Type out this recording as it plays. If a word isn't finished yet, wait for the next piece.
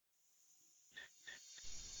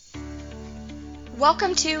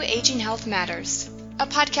Welcome to Aging Health Matters, a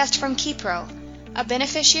podcast from KeyPro, a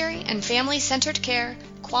beneficiary and family-centered care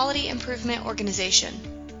quality improvement organization.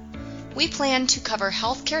 We plan to cover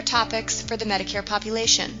healthcare topics for the Medicare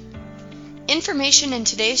population. Information in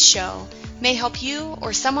today's show may help you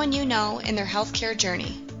or someone you know in their healthcare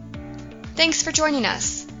journey. Thanks for joining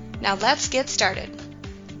us. Now let's get started.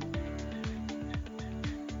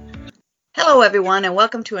 Hello, everyone, and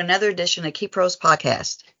welcome to another edition of KeyPro's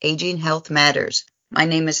podcast, Aging Health Matters. My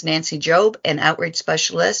name is Nancy Job, an outreach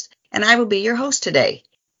specialist, and I will be your host today.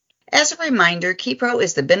 As a reminder, KeyPro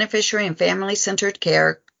is the beneficiary and family-centered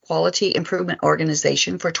care quality improvement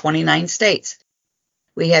organization for 29 states.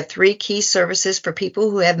 We have 3 key services for people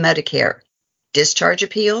who have Medicare: discharge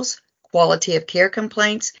appeals, quality of care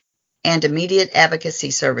complaints, and immediate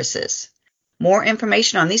advocacy services. More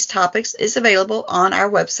information on these topics is available on our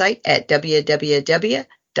website at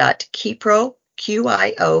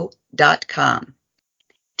www.keyproqio.com.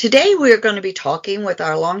 Today we are going to be talking with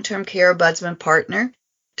our long-term care Ombudsman partner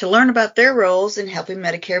to learn about their roles in helping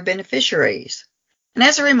Medicare beneficiaries. And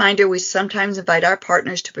as a reminder, we sometimes invite our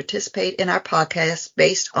partners to participate in our podcast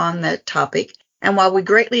based on that topic. And while we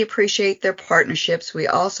greatly appreciate their partnerships, we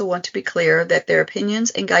also want to be clear that their opinions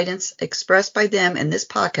and guidance expressed by them in this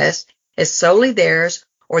podcast is solely theirs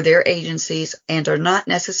or their agencies and are not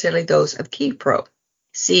necessarily those of KeyPro,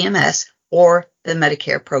 CMS, or the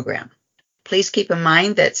Medicare program. Please keep in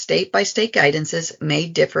mind that state-by-state guidances may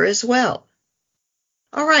differ as well.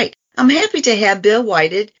 All right, I'm happy to have Bill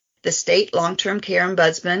Whited, the State Long-Term Care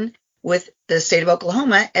Ombudsman with the state of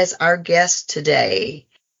Oklahoma, as our guest today.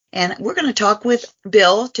 And we're going to talk with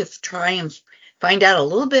Bill to try and find out a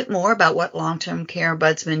little bit more about what long-term care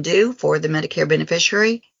ombudsmen do for the Medicare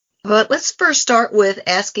beneficiary. But let's first start with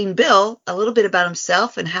asking Bill a little bit about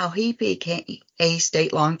himself and how he became a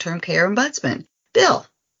state long-term care ombudsman. Bill.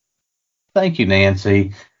 Thank you,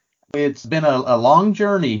 Nancy. It's been a long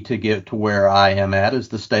journey to get to where I am at as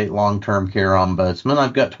the state long-term care ombudsman.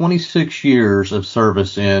 I've got 26 years of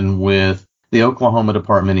service in with the Oklahoma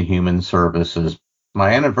Department of Human Services.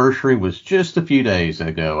 My anniversary was just a few days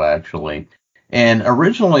ago, actually. And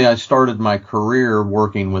originally, I started my career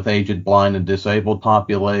working with aged, blind, and disabled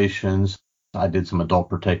populations. I did some adult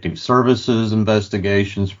protective services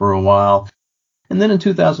investigations for a while. And then in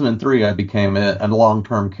 2003, I became a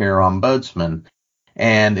long-term care ombudsman.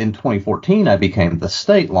 And in 2014, I became the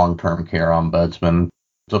state long-term care ombudsman.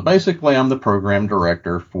 So basically, I'm the program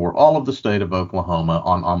director for all of the state of Oklahoma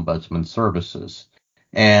on ombudsman services.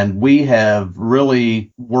 And we have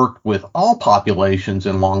really worked with all populations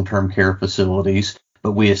in long-term care facilities,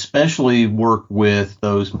 but we especially work with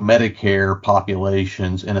those Medicare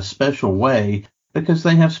populations in a special way because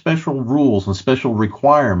they have special rules and special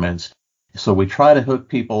requirements. So we try to hook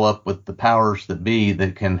people up with the powers that be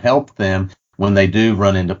that can help them when they do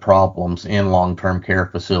run into problems in long-term care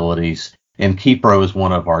facilities. And KeyPro is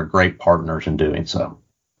one of our great partners in doing so.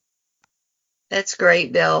 That's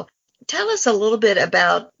great, Bill. Tell us a little bit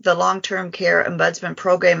about the long-term care ombudsman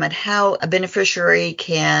program and how a beneficiary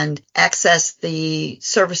can access the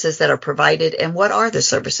services that are provided, and what are the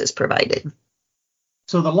services provided?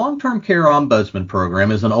 So the long-term care ombudsman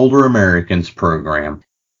program is an older Americans program.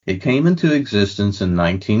 It came into existence in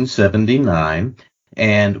 1979,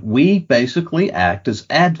 and we basically act as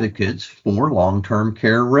advocates for long-term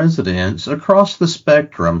care residents across the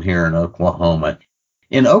spectrum here in Oklahoma.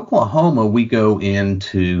 In Oklahoma, we go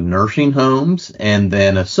into nursing homes and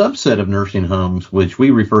then a subset of nursing homes, which we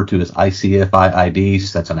refer to as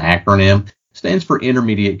ICFIIDs, that's an acronym, stands for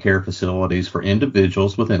Intermediate Care Facilities for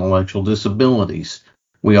Individuals with Intellectual Disabilities.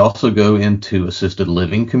 We also go into assisted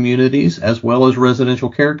living communities as well as residential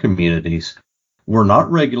care communities. We're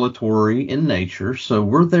not regulatory in nature, so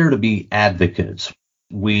we're there to be advocates.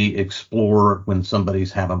 We explore when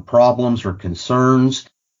somebody's having problems or concerns,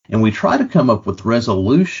 and we try to come up with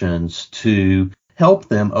resolutions to help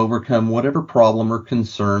them overcome whatever problem or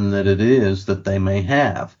concern that it is that they may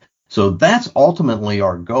have. So that's ultimately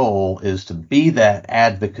our goal, is to be that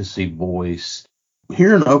advocacy voice.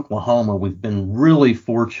 Here in Oklahoma, we've been really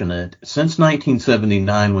fortunate. Since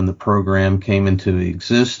 1979, when the program came into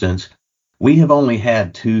existence, we have only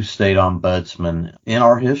had 2 state ombudsmen in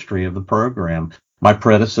our history of the program. My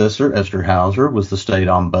predecessor, Esther Hauser, was the state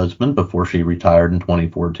ombudsman before she retired in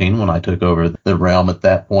 2014 when I took over the realm at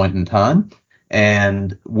that point in time.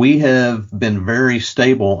 And we have been very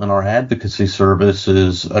stable in our advocacy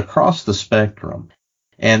services across the spectrum.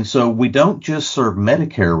 And so we don't just serve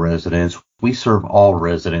Medicare residents, we serve all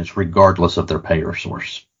residents regardless of their payer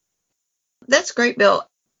source. That's great, Bill.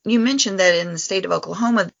 You mentioned that in the state of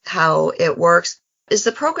Oklahoma, how it works. Is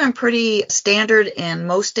the program pretty standard in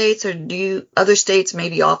most states, or do other states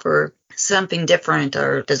maybe offer something different,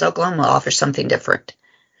 or does Oklahoma offer something different?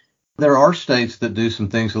 There are states that do some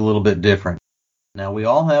things a little bit different. Now, we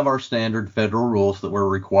all have our standard federal rules that we're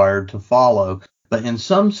required to follow, but in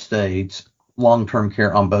some states, long-term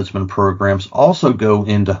care ombudsman programs also go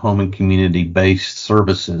into home and community-based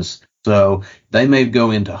services. So they may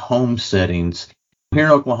go into home settings. Here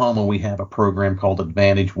in Oklahoma, we have a program called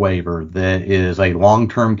Advantage Waiver that is a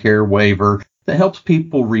long-term care waiver that helps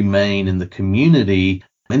people remain in the community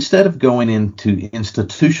instead of going into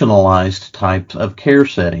institutionalized types of care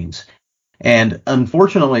settings. And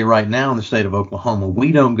unfortunately, right now in the state of Oklahoma,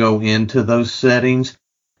 we don't go into those settings,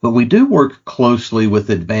 but we do work closely with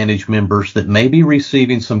Advantage members that may be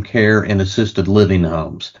receiving some care in assisted living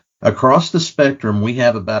homes. Across the spectrum, we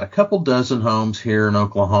have about a couple dozen homes here in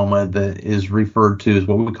Oklahoma that is referred to as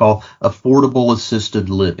what we call affordable assisted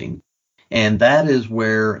living. And that is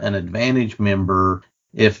where an Advantage member,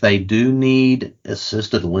 if they do need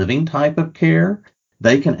assisted living type of care,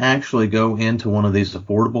 they can actually go into one of these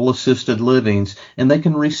affordable assisted livings and they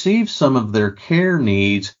can receive some of their care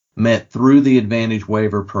needs met through the Advantage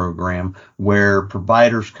Waiver Program, where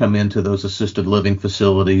providers come into those assisted living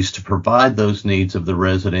facilities to provide those needs of the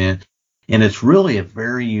resident. And it's really a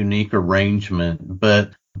very unique arrangement.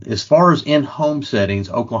 But as far as in-home settings,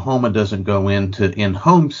 Oklahoma doesn't go into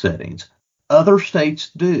in-home settings. Other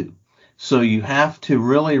states do. So you have to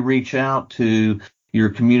really reach out to your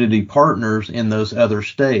community partners in those other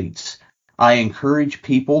states. I encourage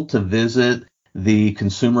people to visit the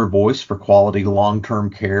Consumer Voice for Quality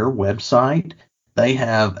Long-Term Care website. They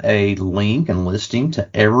have a link and listing to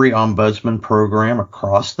every ombudsman program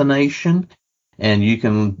across the nation, and you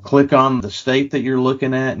can click on the state that you're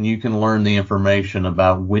looking at and you can learn the information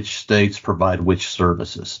about which states provide which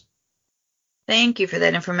services. Thank you for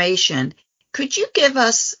that information. Could you give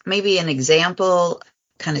us maybe an example,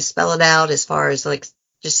 kind of spell it out as far as, like,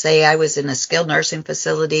 just say I was in a skilled nursing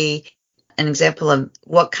facility, an example of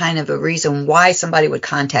what kind of a reason why somebody would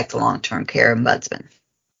contact the long-term care ombudsman?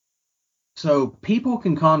 So people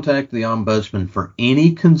can contact the ombudsman for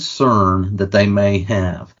any concern that they may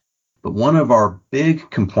have. But one of our big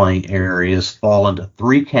complaint areas fall into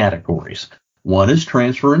three categories. One is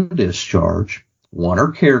transfer and discharge, one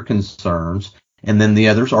are care concerns, and then the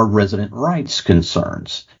others are resident rights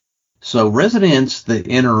concerns. So residents that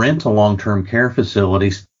enter into long-term care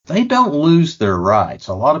facilities, they don't lose their rights.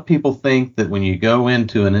 A lot of people think that when you go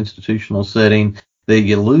into an institutional setting, that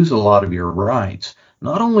you lose a lot of your rights.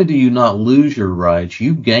 Not only do you not lose your rights,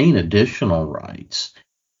 you gain additional rights.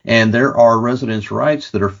 And there are residents' rights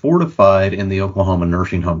that are fortified in the Oklahoma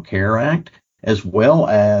Nursing Home Care Act, as well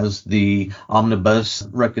as the Omnibus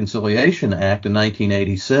Reconciliation Act in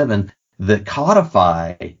 1987 that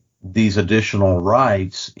codify these additional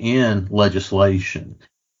rights in legislation.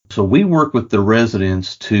 So we work with the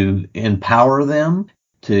residents to empower them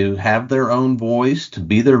to have their own voice, to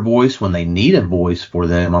be their voice when they need a voice for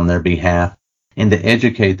them on their behalf, and to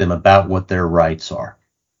educate them about what their rights are.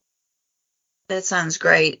 That sounds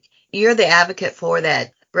great. You're the advocate for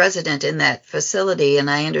that resident in that facility, and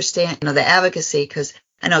I understand, the advocacy, because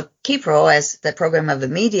I know KEPRO has the program of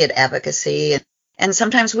immediate advocacy, and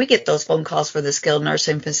sometimes we get those phone calls for the skilled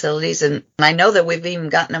nursing facilities, and I know that we've even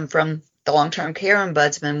gotten them from the long-term care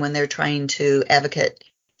ombudsman when they're trying to advocate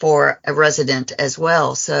for a resident as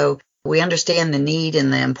well. So we understand the need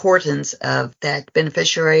and the importance of that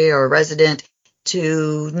beneficiary or resident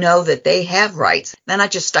to know that they have rights. They're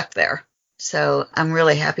not just stuck there. So I'm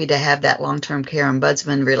really happy to have that long-term care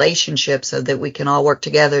ombudsman relationship so that we can all work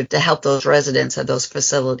together to help those residents of those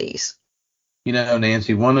facilities. You know,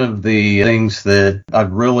 Nancy, one of the things that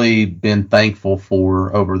I've really been thankful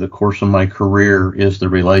for over the course of my career is the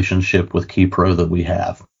relationship with KEPRO that we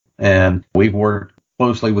have. And we've worked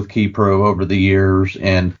closely with KEPRO over the years.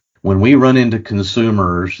 And when we run into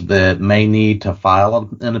consumers that may need to file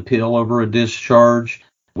an appeal over a discharge,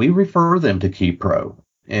 we refer them to KEPRO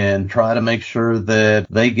and try to make sure that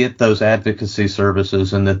they get those advocacy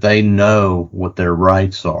services and that they know what their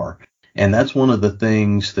rights are. And that's one of the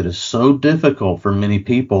things that is so difficult for many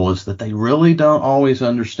people, is that they really don't always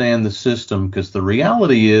understand the system, because the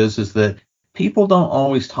reality is that people don't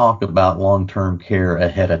always talk about long-term care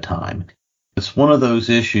ahead of time. It's one of those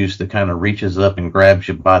issues that kind of reaches up and grabs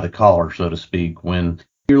you by the collar, so to speak, when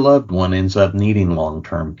your loved one ends up needing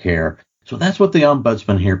long-term care. So that's what the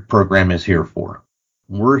Ombudsman program is here for.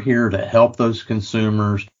 We're here to help those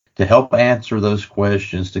consumers, to help answer those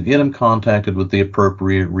questions, to get them contacted with the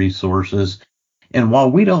appropriate resources. And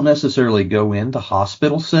while we don't necessarily go into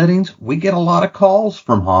hospital settings, we get a lot of calls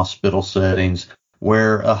from hospital settings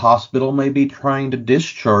where a hospital may be trying to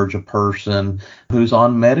discharge a person who's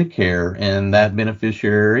on Medicare, and that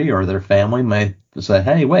beneficiary or their family may say,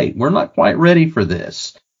 hey, wait, we're not quite ready for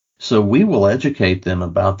this. So we will educate them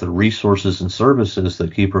about the resources and services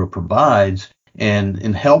that KEPRO provides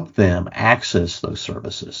and help them access those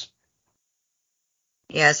services.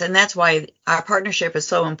 Yes, and that's why our partnership is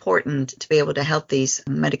so important to be able to help these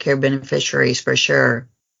Medicare beneficiaries for sure.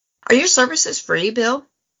 Are your services free, Bill?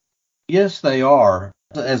 Yes, they are.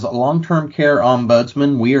 As a long-term care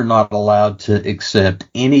ombudsman, we are not allowed to accept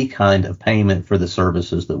any kind of payment for the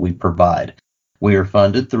services that we provide. We are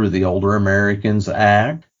funded through the Older Americans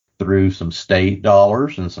Act, through some state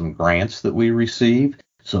dollars and some grants that we receive.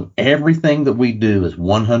 So everything that we do is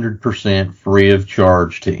 100% free of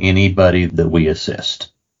charge to anybody that we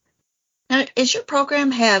assist. Now, does your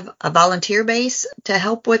program have a volunteer base to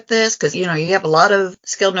help with this? Because, you have a lot of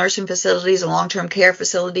skilled nursing facilities and long-term care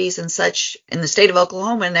facilities and such in the state of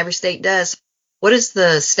Oklahoma, and every state does. What is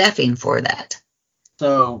the staffing for that?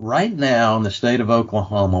 So right now in the state of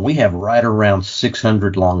Oklahoma, we have right around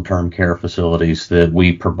 600 long-term care facilities that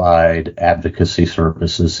we provide advocacy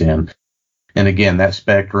services in. And again, that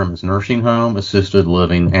spectrum is nursing home, assisted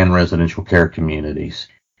living, and residential care communities.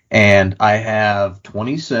 And I have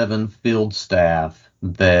 27 field staff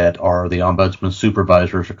that are the ombudsman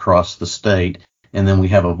supervisors across the state. And then we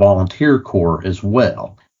have a volunteer corps as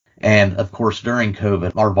well. And of course, during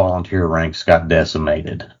COVID, our volunteer ranks got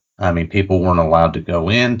decimated. I mean, people weren't allowed to go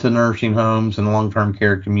into nursing homes and long-term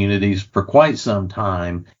care communities for quite some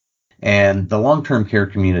time. And the long-term care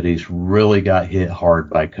communities really got hit hard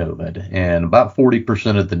by COVID. And about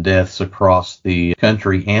 40% of the deaths across the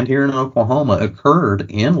country and here in Oklahoma occurred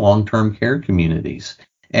in long-term care communities.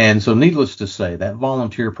 And so needless to say, that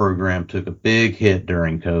volunteer program took a big hit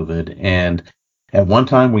during COVID. And at one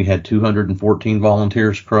time, we had 214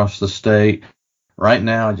 volunteers across the state. Right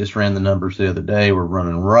now, I just ran the numbers the other day. We're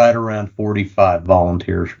running right around 45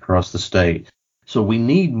 volunteers across the state. So we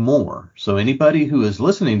need more. So anybody who is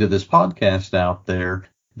listening to this podcast out there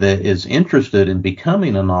that is interested in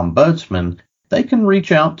becoming an ombudsman, they can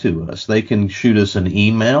reach out to us. They can shoot us an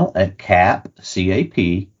email at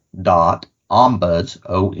cap.ombuds, OMBUDS,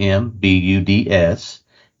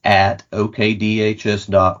 at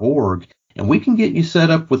okdhs.org, and we can get you set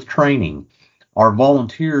up with training. Our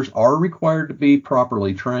volunteers are required to be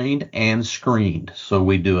properly trained and screened. So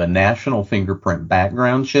we do a national fingerprint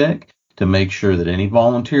background check to make sure that any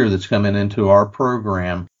volunteer that's coming into our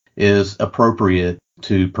program is appropriate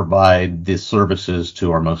to provide the services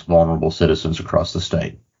to our most vulnerable citizens across the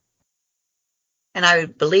state. And I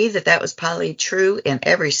would believe that was probably true in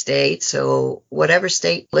every state. So whatever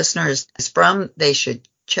state listener is from, they should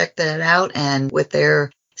check that out and with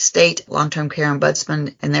their state long-term care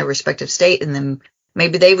ombudsman in their respective state, and then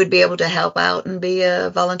maybe they would be able to help out and be a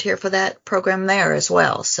volunteer for that program there as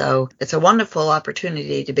well. So it's a wonderful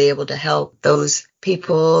opportunity to be able to help those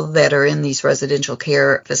people that are in these residential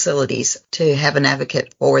care facilities to have an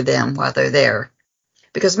advocate for them while they're there.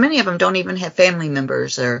 Because many of them don't even have family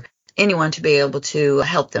members or anyone to be able to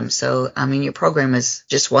help them. So, your program is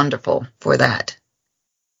just wonderful for that.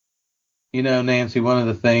 Nancy, one of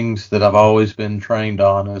the things that I've always been trained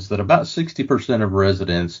on is that about 60% of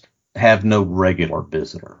residents have no regular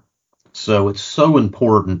visitor. So it's so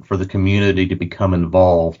important for the community to become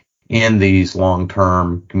involved in these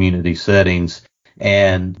long-term community settings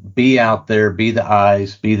and be out there, be the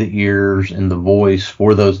eyes, be the ears, and the voice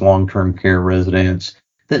for those long-term care residents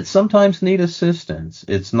that sometimes need assistance.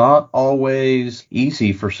 It's not always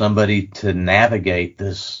easy for somebody to navigate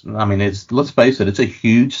this. Let's face it, it's a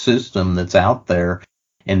huge system that's out there,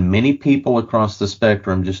 and many people across the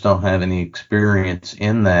spectrum just don't have any experience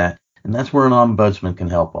in that. And that's where an ombudsman can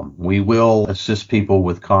help them. We will assist people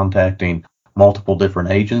with contacting multiple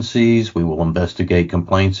different agencies. We will investigate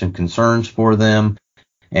complaints and concerns for them.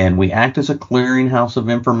 And we act as a clearinghouse of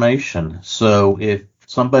information. So if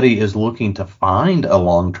somebody is looking to find a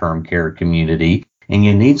long-term care community and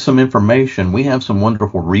you need some information, we have some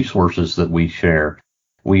wonderful resources that we share.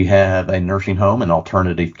 We have a nursing home and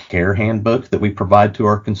alternative care handbook that we provide to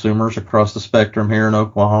our consumers across the spectrum here in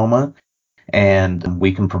Oklahoma. And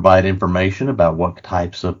we can provide information about what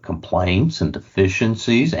types of complaints and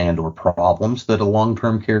deficiencies and or problems that a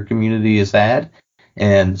long-term care community has had.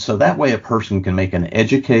 And so that way a person can make an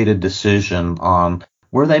educated decision on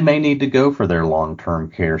where they may need to go for their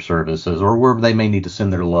long-term care services or where they may need to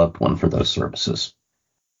send their loved one for those services.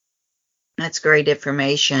 That's great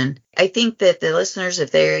information. I think that the listeners,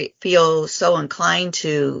 if they feel so inclined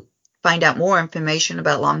to find out more information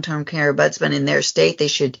about long-term care ombudsman in their state, they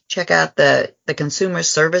should check out the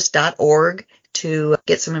consumerservice.org to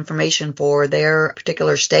get some information for their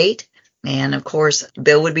particular state. And of course,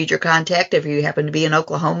 Bill would be your contact if you happen to be in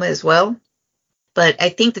Oklahoma as well. But I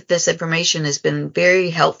think that this information has been very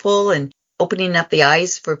helpful in opening up the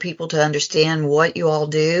eyes for people to understand what you all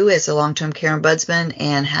do as a long-term care ombudsman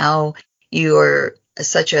and how you are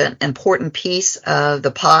such an important piece of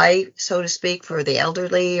the pie, so to speak, for the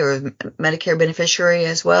elderly or Medicare beneficiary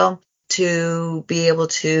as well, to be able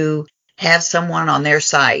to have someone on their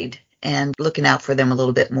side and looking out for them a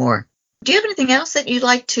little bit more. Do you have anything else that you'd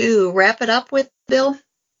like to wrap it up with, Bill?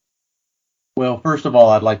 Well, first of all,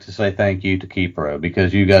 I'd like to say thank you to KeyPro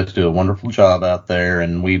because you guys do a wonderful job out there,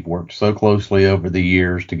 and we've worked so closely over the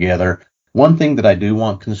years together. One thing that I do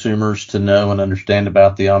want consumers to know and understand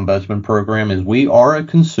about the Ombudsman program is we are a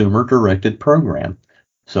consumer-directed program.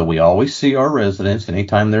 So we always see our residents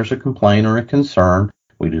anytime there's a complaint or a concern.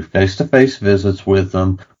 We do face-to-face visits with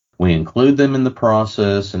them. We include them in the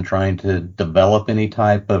process and trying to develop any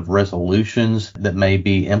type of resolutions that may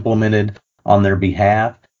be implemented on their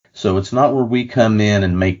behalf. So it's not where we come in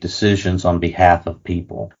and make decisions on behalf of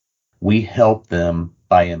people. We help them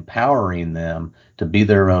by empowering them to be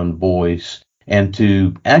their own voice and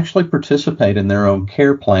to actually participate in their own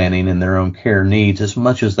care planning and their own care needs as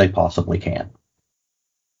much as they possibly can.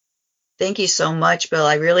 Thank you so much, Bill.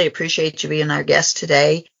 I really appreciate you being our guest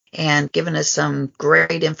today and giving us some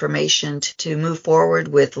great information to move forward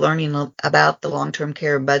with learning about the Long-Term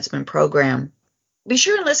Care Ombudsman program. Be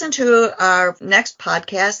sure to listen to our next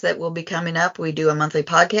podcast that will be coming up. We do a monthly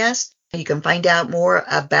podcast. You can find out more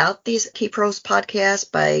about these KeyPro's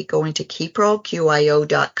podcasts by going to keypro.com,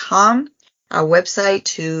 our website,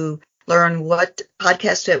 to learn what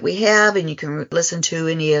podcasts that we have, and you can listen to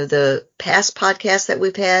any of the past podcasts that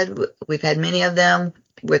we've had. We've had many of them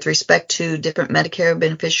with respect to different Medicare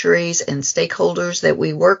beneficiaries and stakeholders that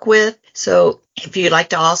we work with. So if you'd like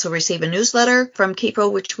to also receive a newsletter from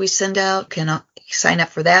KeyPro, which we send out, you can sign up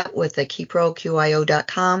for that with the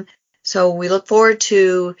keypro.com. So we look forward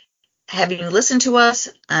to having you listen to us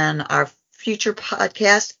on our future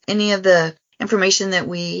podcast. Any of the information that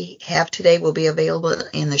we have today will be available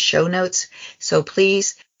in the show notes. So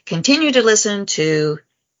please continue to listen to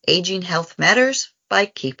Aging Health Matters by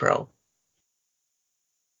KeyPro.